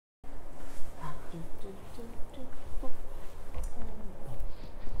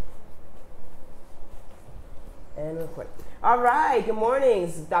recording. All right, good morning.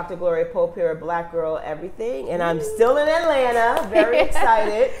 This is Dr. Gloria Pope here at Black Girl Everything, and I'm still in Atlanta, very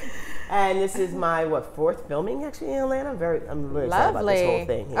excited. And this is my, fourth filming actually in Atlanta? I'm really excited about this whole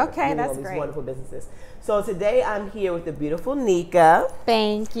thing here. Okay, that's all these great. Wonderful businesses. So today I'm here with the beautiful Neka.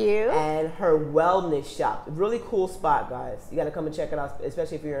 Thank you. And her wellness shop. Really cool spot, guys. You got to come and check it out,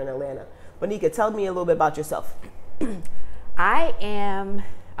 especially if you're in Atlanta. But Neka, tell me a little bit about yourself. I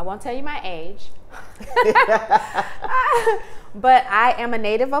won't tell you my age, but I am a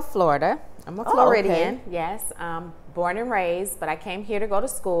native of Florida. I'm a Floridian, okay. Yes. Born and raised, but I came here to go to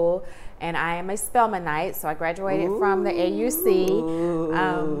school, and I am a Spelmanite, so I graduated from the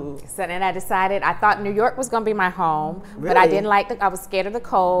AUC. So then I decided, I thought New York was going to be my home, but I didn't I was scared of the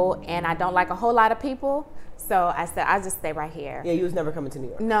cold, and I don't like a whole lot of people. So I said, I'll just stay right here. Yeah, you was never coming to New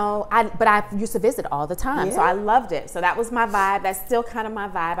York. No, but I used to visit all the time. So I loved it. So that was my vibe. That's still kind of my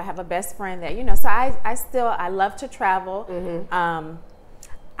vibe. I have a best friend there, so I love to travel.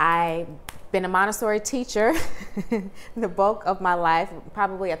 I've been a Montessori teacher the bulk of my life,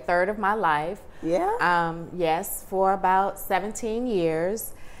 probably a third of my life. Yeah? Yes, for about 17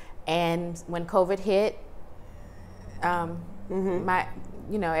 years. And when COVID hit,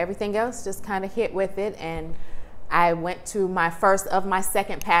 everything else just kind of hit with it, and I went to my first of my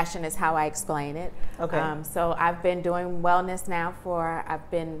second passion is how I explain it. Okay. So I've been doing wellness now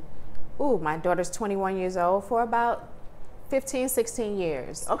my daughter's 21 years old, for about 15, 16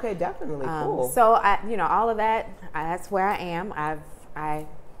 years. Okay, definitely, cool. So all of that, that's where I am. I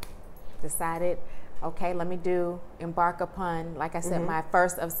decided, okay, let me embark upon, like I said, my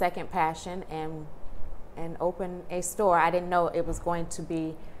first of second passion, and open a store. I didn't know it was going to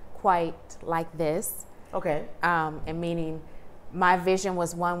be quite like this. Okay. And meaning my vision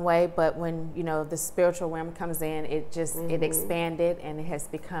was one way, but when, the spiritual realm comes in, it just, it expanded, and it has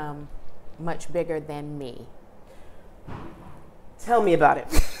become much bigger than me. Tell me about it.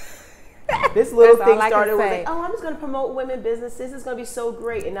 This little thing started with like, I'm just going to promote women businesses. It's going to be so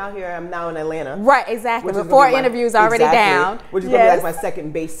great. And now here I am now in Atlanta. Right, exactly. Before interviews already down. Which is going to be like my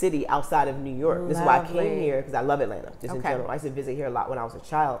second base city outside of New York. This is why I came here, because I love Atlanta, just in general. I used to visit here a lot when I was a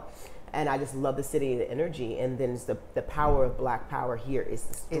child. And I just love the city, the energy, and then it's the power of Black power here is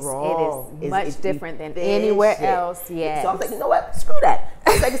strong. It is much different than anywhere else. Yes. So I was like, you know what? Screw that.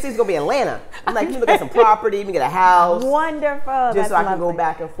 The second city's gonna be Atlanta. I'm like, you look at some property, you can get a house. Wonderful. Just so I can go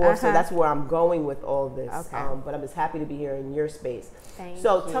back and forth. So that's where I'm going with all this. Okay. But I'm just happy to be here in your space. Thank you.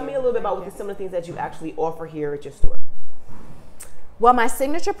 Tell me a little bit about some of the things that you actually offer here at your store. Well, my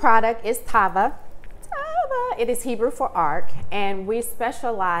signature product is Tava. It is Hebrew for arc, and we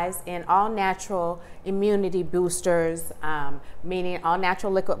specialize in all natural immunity boosters, meaning all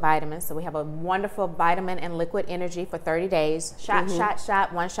natural liquid vitamins. So we have a wonderful vitamin and liquid energy for 30 days.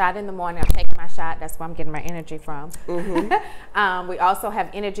 Shot, one shot in the morning. I'm taking my shot. That's where I'm getting my energy from. We also have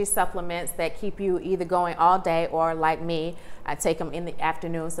energy supplements that keep you either going all day, or like me, I take them in the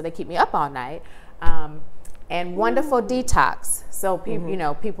afternoon, so they keep me up all night. And wonderful detox. So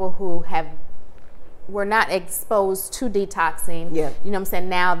people, people who were not exposed to detoxing,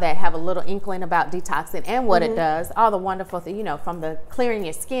 now that have a little inkling about detoxing and what it does, all the wonderful things, from the clearing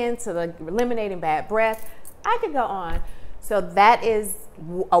your skin to the eliminating bad breath. I could go on. So that is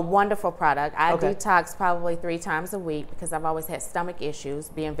a wonderful product. I detox probably 3 times a week because I've always had stomach issues,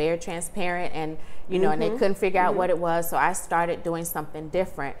 being very transparent, and and they couldn't figure out what it was. So I started doing something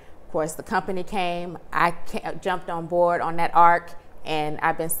different. Of course, the company came, I jumped on board on that arc, and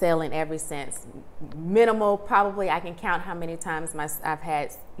I've been selling ever since. Minimal, probably I can count how many times I've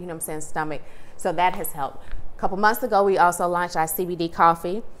had, stomach. So that has helped. A couple months ago, we also launched our CBD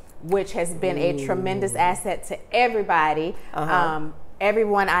coffee, which has been a tremendous asset to everybody.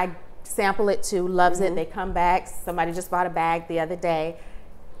 Everyone I sample it to loves it. They come back. Somebody just bought a bag the other day.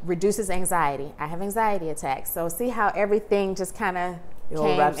 Reduces anxiety. I have anxiety attacks. So see how everything just kind of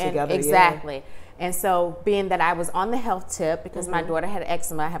came wraps together. Exactly. Yeah. And so being that I was on the health tip, because my daughter had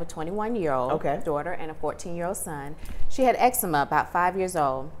eczema, I have a 21-year-old daughter and a 14-year-old son. She had eczema about 5 years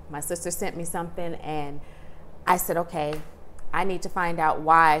old. My sister sent me something, and I said, okay, I need to find out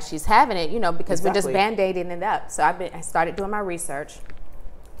why she's having it, because we're just band-aiding it up. So I started doing my research.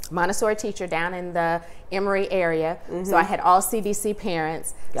 Montessori teacher down in the Emory area. So I had all CDC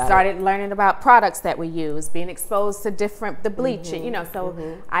parents, started learning about products that we use, being exposed to the bleaching, so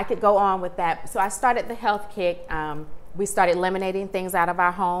I could go on with that. So I started the health kick. We started eliminating things out of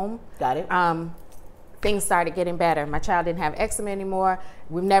our home. Got it. Things started getting better. My child didn't have eczema anymore.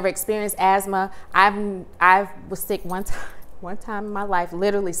 We've never experienced asthma. I was sick one time in my life,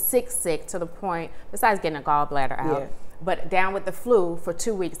 literally sick to the point, besides getting a gallbladder out, but down with the flu for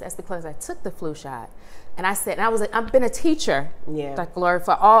 2 weeks. That's because I took the flu shot. And I said, and I've been a teacher, Dr. Glory,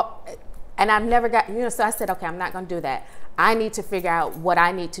 for all, and I've never got, so I said, okay, I'm not going to do that. I need to figure out what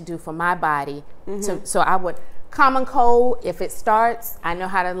I need to do for my body. So I would, common cold, if it starts, I know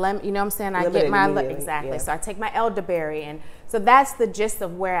how to, you know what I'm saying? I get my, exactly. So I take my elderberry. And so that's the gist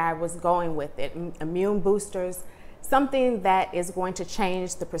of where I was going with it. Immune boosters, something that is going to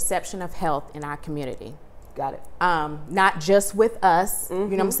change the perception of health in our community. Got it. Not just with us, you know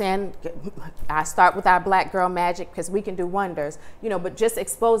what I'm saying? I start with our Black Girl Magic because we can do wonders, but just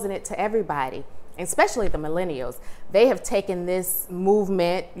exposing it to everybody, especially the millennials. They have taken this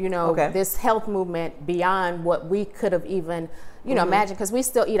movement, this health movement beyond what we could have even, imagined, because we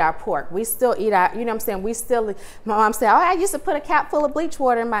still eat our pork. We still eat our, you know what I'm saying? We still, my mom said, oh, I used to put a cap full of bleach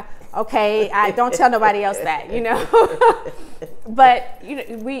water in my, okay, I don't tell nobody else that, But,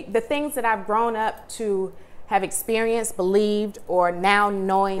 the things that I've grown up to have experienced, believed, or now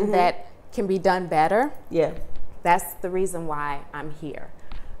knowing that can be done better. Yeah. That's the reason why I'm here.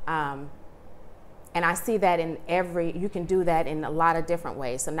 And I see that you can do that in a lot of different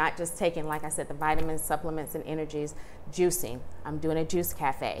ways. So not just taking, like I said, the vitamins, supplements, and energies, juicing. I'm doing a juice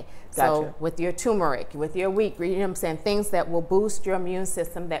cafe. Gotcha. So with your turmeric, with your wheat, you know what I'm saying, things that will boost your immune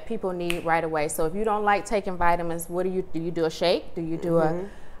system that people need right away. So if you don't like taking vitamins, what do? You do a shake? Do you do a,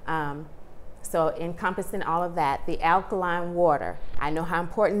 so encompassing all of that, the alkaline water, I know how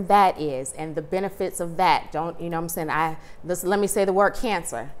important that is and the benefits of that. Don't, you know what I'm saying, let me say the word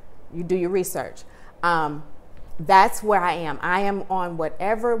cancer. You do your research. That's where I am. I am on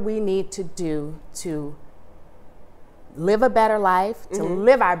whatever we need to do to live a better life, to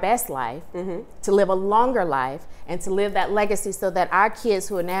live our best life, to live a longer life, and to live that legacy so that our kids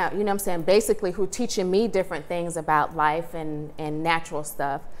who are now, you know what I'm saying, basically who are teaching me different things about life and natural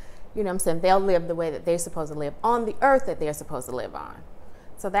stuff, you know what I'm saying, they'll live the way that they're supposed to live on the earth that they're supposed to live on.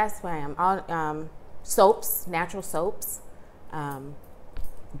 So that's where I am. On soaps, natural soaps,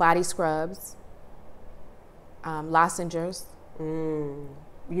 body scrubs, lozenges,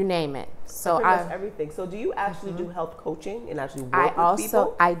 you name it. So everything. So do you actually do health coaching and actually work with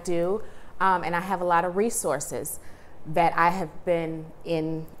people? I do, and I have a lot of resources that I have been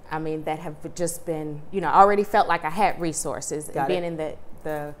in. I mean, that have just been, I already felt like I had resources and being in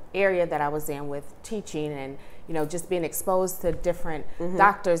the area that I was in with teaching and, just being exposed to different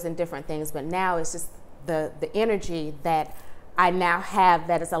doctors and different things. But now it's just the energy that I now have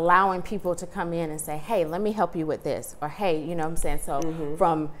that is allowing people to come in and say, hey, let me help you with this. Or, hey, you know what I'm saying? So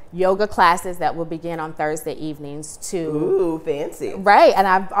from yoga classes that will begin on Thursday evenings to... Ooh, fancy. Right. And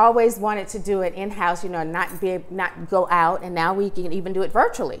I've always wanted to do it in-house, not go out. And now we can even do it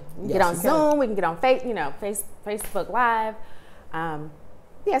virtually. We can get on Zoom. We can get on Facebook Live.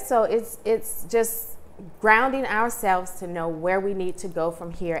 So it's just grounding ourselves to know where we need to go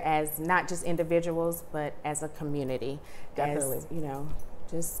from here as not just individuals, but as a community. Definitely. As,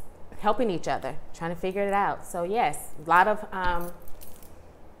 just helping each other, trying to figure it out. So yes, a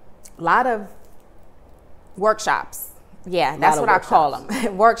lot of workshops. Yeah, that's what I call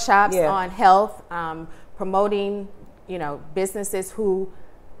them. Workshops on health, promoting, businesses who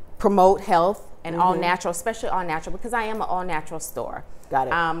promote health and all natural, especially all natural, because I am an all natural store. Got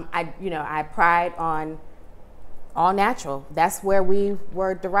it. I pride on all natural. That's where we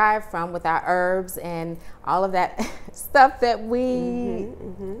were derived from with our herbs and all of that stuff that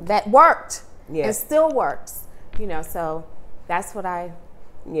that worked and still works. So that's what I.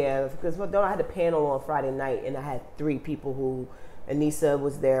 Yeah, because I had a panel on Friday night, and I had 3 people who. Anissa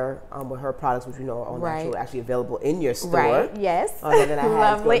was there with her products, which are all natural, actually available in your store. Right. Yes. And then I had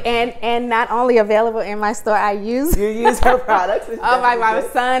lovely, and not only available in my store, you use her products. My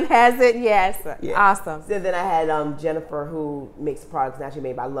son has it. Yes. Yeah. Awesome. So then I had Jennifer, who makes products naturally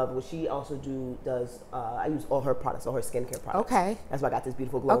made by Love. What she also does. I use all her products, all her skincare products. Okay. That's why I got this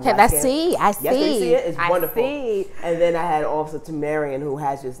beautiful glow. Okay. I see. Yes, you see it. It's wonderful. See. And then I had also Tamarian, who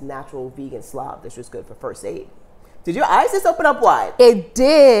has this natural vegan slop that's just good for first aid. Did your eyes just open up wide? It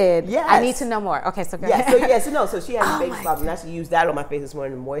did. Yes. I need to know more. Okay, so go ahead. So she has a face slop, and I actually used that on my face this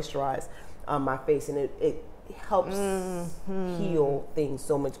morning to moisturize my face, and it helps heal things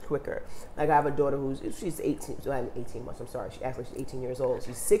so much quicker. Like I have a daughter she's 18, so I'm 18 months, I'm sorry. She's 18 years old.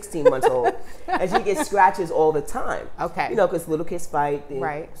 She's 16 months old, and she gets scratches all the time. Okay. Because little kids fight.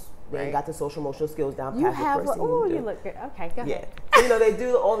 Right. They ain't got the social emotional skills down. You have you look good. Okay, go ahead. So, they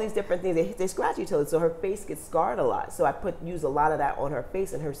do all these different things. They scratch each other, so her face gets scarred a lot. So I use a lot of that on her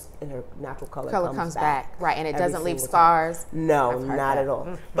face, and her natural color comes back. Right, and it doesn't leave scars. No, not at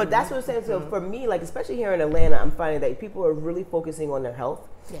all. But that's what I'm saying. So for me, like especially here in Atlanta, I'm finding that people are really focusing on their health.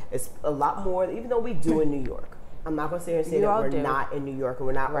 Yeah. It's a lot more, even though we do in New York. I'm not going to sit here and say that we're not in New York and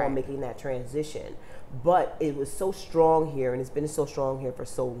we're not all making that transition, but it was so strong here, and it's been so strong here for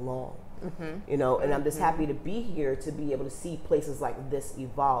so long. You know, and I'm just happy to be here to be able to see places like this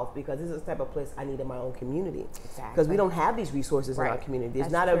evolve, because this is the type of place I need in my own community. Because we don't have these resources in our community.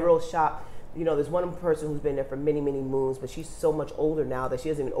 There's not a real shop. You know, there's one person who's been there for many, many moons, but she's so much older now that she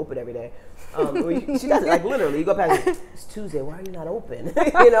doesn't even open every day. She doesn't, like, literally, you go past, it's Tuesday, why are you not open?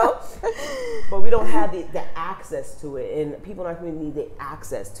 You know? But we don't have the access to it, and people in our community need the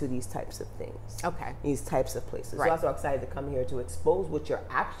access to these types of things. Okay. These types of places. So I'm so excited to come here to expose what you're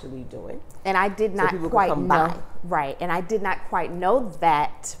actually doing. And I did not quite know. Right. And I did not quite know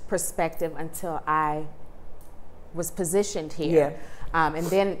that perspective until I was positioned here. And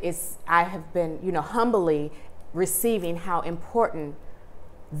then I have been, you know, humbly receiving how important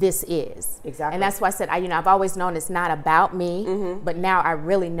this is. Exactly. And that's why I said, I've always known it's not about me, but now I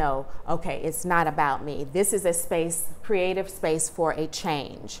really know, okay, it's not about me. This is a space, creative space for a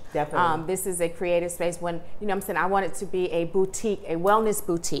change. Definitely. This is a creative space when, you know what I'm saying, I want it to be a boutique, a wellness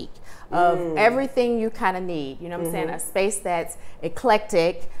boutique of everything you kind of need. You know what I'm saying? A space that's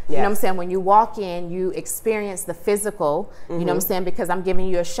eclectic. You know what I'm saying? When you walk in, you experience the physical, you know what I'm saying? Because I'm giving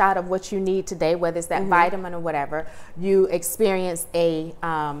you a shot of what you need today, whether it's that vitamin or whatever. You experience a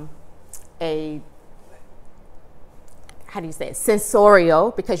how do you say it?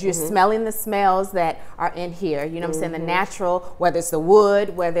 Sensorial, because you're smelling the smells that are in here. You know what I'm saying? The natural, whether it's the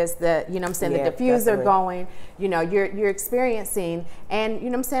wood, whether it's the, you know what I'm saying, the diffuser going, you know, you're experiencing, and you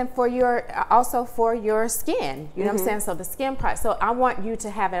know what I'm saying, for your, also for your skin, you know what I'm saying? So the skin part, so I want you to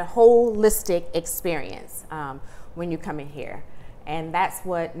have a holistic experience when you come in here. And that's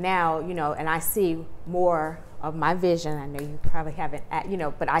what now, you know, and I see more of my vision. I know you probably haven't, you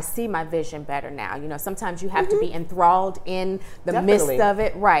know, but I see my vision better now. You know, sometimes you have to be enthralled in the midst of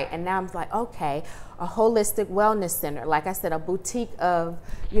it. Right. And now I'm like, okay, a holistic wellness center. Like I said, a boutique of,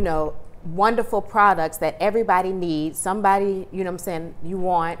 you know, wonderful products that everybody needs. Somebody, you know what I'm saying, you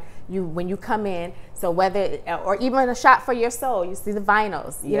want, when you come in. So whether, or even a shot for your soul, you see the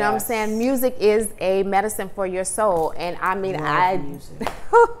vinyls, you know what I'm saying? Music is a medicine for your soul. And I mean,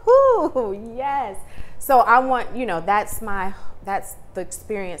 yes. So I want, you know, that's the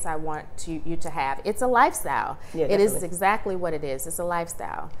experience I want you to have. It's a lifestyle. Yeah, it is exactly what it is. It's a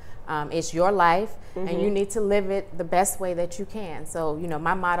lifestyle. It's your life, and you need to live it the best way that you can. So, you know,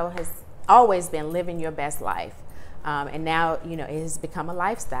 my motto has always been living your best life. And now, you know, it has become a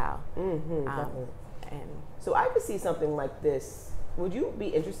lifestyle. And so I could see something like this. Would you be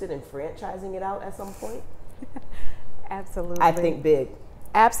interested in franchising it out at some point? Absolutely. I think big.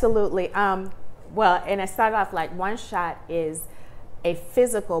 Absolutely. Well, and it started off like One Shot is a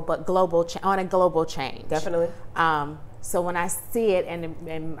physical but global on a global change. Definitely. So when I see it,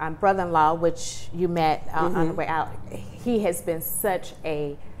 and my brother-in-law, which you met on the way out, he has been such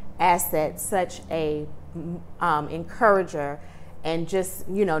a asset, such a encourager, and just,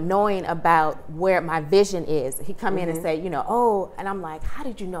 you know, knowing about where my vision is. He come in and say, you know, oh, and I'm like, how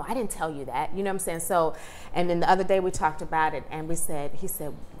did you know? I didn't tell you that. You know what I'm saying? So, and then the other day we talked about it, and he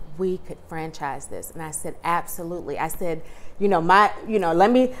said, we could franchise this. And I said, absolutely. I said, you know, my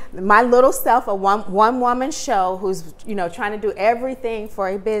little self, a one woman show who's, you know, trying to do everything for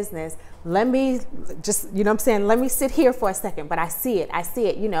a business. Let me just, you know what I'm saying? Let me sit here for a second, but I see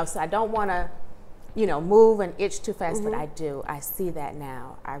it, you know, so I don't want to, you know, move and itch too fast, but I do. I see that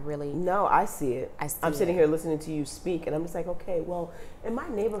now. I really. No, I see it. I'm sitting here listening to you speak, and I'm just like, okay, well, in my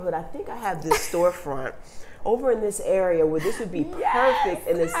neighborhood, I think I have this storefront over in this area where this would be perfect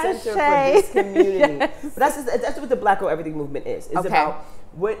in the center for this community. But that's what the Black Girl Everything movement is. It's about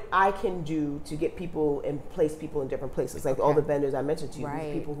what I can do to get people and place people in different places. Like all the vendors I mentioned to you,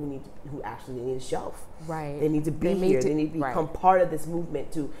 these people who actually need a shelf. Right. They need to be here. They need to become part of this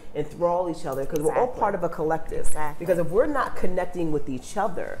movement to enthrall each other, because we're all part of a collective. Exactly. Because if we're not connecting with each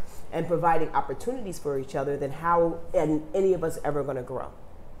other and providing opportunities for each other, then how and any of us ever going to grow?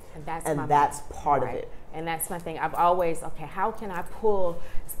 And that's part of it. And that's my thing. I've always, okay, how can I pull,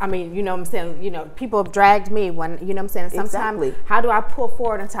 I mean, you know what I'm saying, you know, people have dragged me when, you know what I'm saying, sometimes how do I pull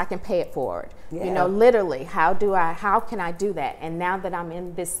forward until I can pay it forward? Yeah. You know, literally, how can I do that? And now that I'm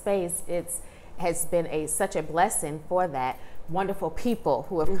in this space, has been such a blessing for that. Wonderful people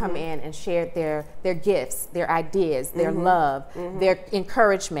who have come in and shared their gifts, their ideas, their love, their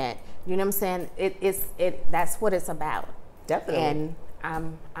encouragement. You know what I'm saying? That's what it's about. Definitely.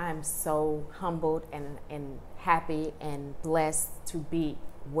 And I'm so humbled and happy and blessed to be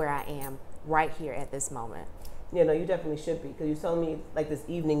where I am right here at this moment. Yeah, no, you definitely should be, because you're telling me like this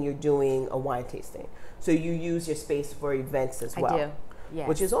evening you're doing a wine tasting. So you use your space for events as well. I do. Yes.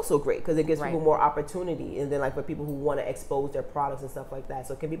 which is also great because it gives Right. people more opportunity. And then like for people who want to expose their products and stuff like that.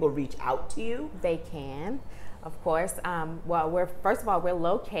 So can people reach out to you? They can, of course. Well, first of all, we're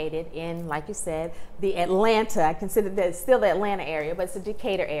located in, like you said, the Atlanta. I consider that still the Atlanta area, but it's the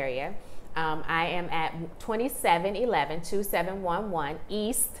Decatur area. I am at 2711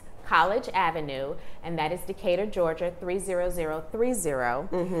 East College Avenue, and that is Decatur, Georgia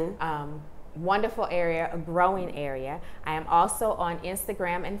 30030. Wonderful area, a growing area. I am also on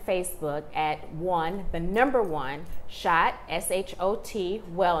Instagram and Facebook at the number one shot, SHOT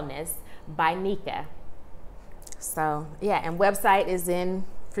Wellness by Neka. So yeah, and website is in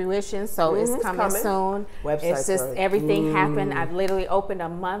fruition, so it's coming soon. It's just everything happened. I've literally opened a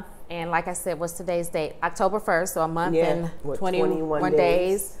month, and like I said, what's today's date? October 1st, so a month and 21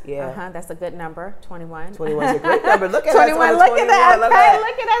 days. Yeah, that's a good number. 21. 21 is a great number. Look at 21. Look at that. Look at that.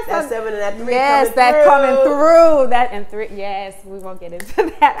 That 7 and that 3. Yes, that coming through. That and 3. Yes, we won't get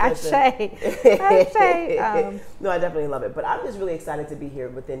into that. Ashe. No, I definitely love it. But I'm just really excited to be here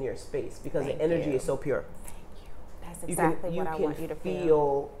within your space because the energy is so pure. Exactly what I want you to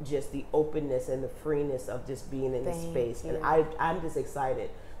feel just the openness and the freeness of just being in this space. And I'm just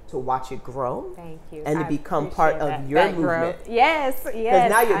excited to watch it grow. Thank you. And to become part of your movement. Growth. Yes, Because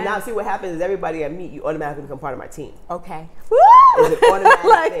now see what happens is everybody I meet, you automatically become part of my team. Okay. It's an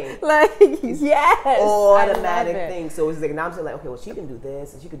automatic thing. Yes. Automatic thing. So it's like now I'm saying like, okay, well she can do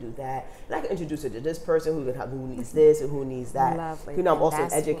this and she can do that. And I can introduce her to this person who needs this and who needs that. Lovely. You know, I'm also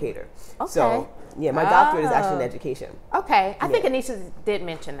an educator. Okay. So yeah, my doctorate is actually in education. Okay. I think Anisha did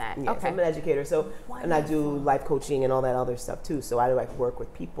mention that. Yeah, okay. So I'm an educator. So and I do life coaching and all that other stuff too. So I like work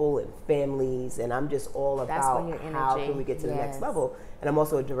with people and families, and I'm just all about how can we get to the next level. And I'm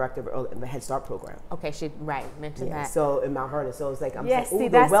also a director of the Head Start program. Okay, she mentioned that. So in Mount Vernon, so it's like I'm saying, see,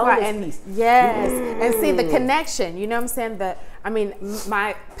 the wellness piece. Yes, and see the connection. You know what I'm saying?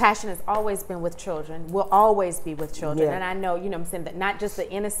 My passion has always been with children. Will always be with children, and I know, you know what I'm saying, that not just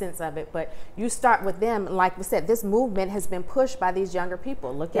the innocence of it, but you start with them. Like we said, this movement has been pushed by these younger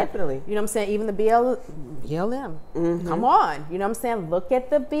people. Look at, you know what I'm saying, even the BLM. Come on, you know what I'm saying? Look at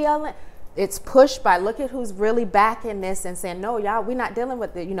the BLM. It's pushed by, look at who's really backing this and saying, no, y'all, we're not dealing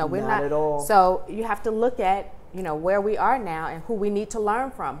with it. You know, we're not at all. So you have to look at, you know, where we are now and who we need to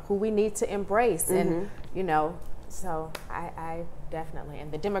learn from, who we need to embrace. And, you know, so I definitely,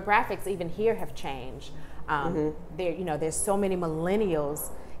 and the demographics even here have changed. There, you know, there's so many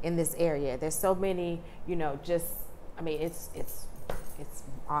millennials in this area. There's so many, you know, just, I mean, it's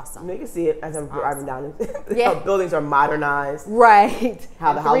awesome. You can see it as I'm driving down. How buildings are modernized. Right.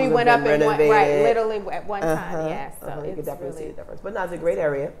 How the houses have been renovated. Literally at one time. Yeah. So you can definitely see the difference. But no, it's a great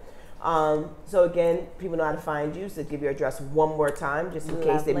area. So again, people know how to find you. So give your address one more time, just in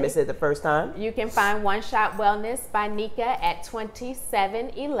case they missed it the first time. You can find One Shot Wellness by Neka at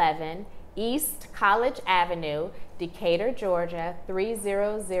 2711 East College Avenue, Decatur, Georgia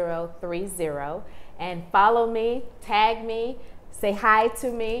 30030. And follow me, tag me, say hi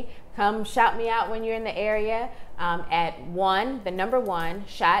to me, come shout me out when you're in the area at the number one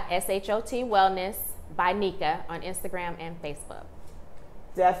shot, SHOT Wellness by Neka on Instagram and Facebook.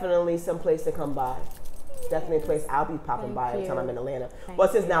 Definitely some place to come by. Definitely a place I'll be popping by every time I'm in Atlanta.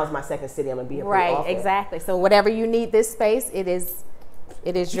 Since now it's my second city, I'm gonna be here pretty often. Exactly. So whatever you need this space, it is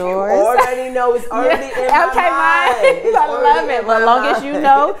yours. You already know it's already in my mind. I love it. Well, as long as you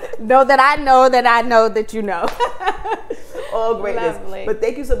know that I know that you know. All greatness. Lovely. But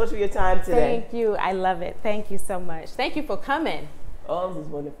thank you so much for your time today. Thank you. I love it. Thank you so much. Thank you for coming. Oh, this is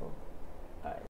wonderful.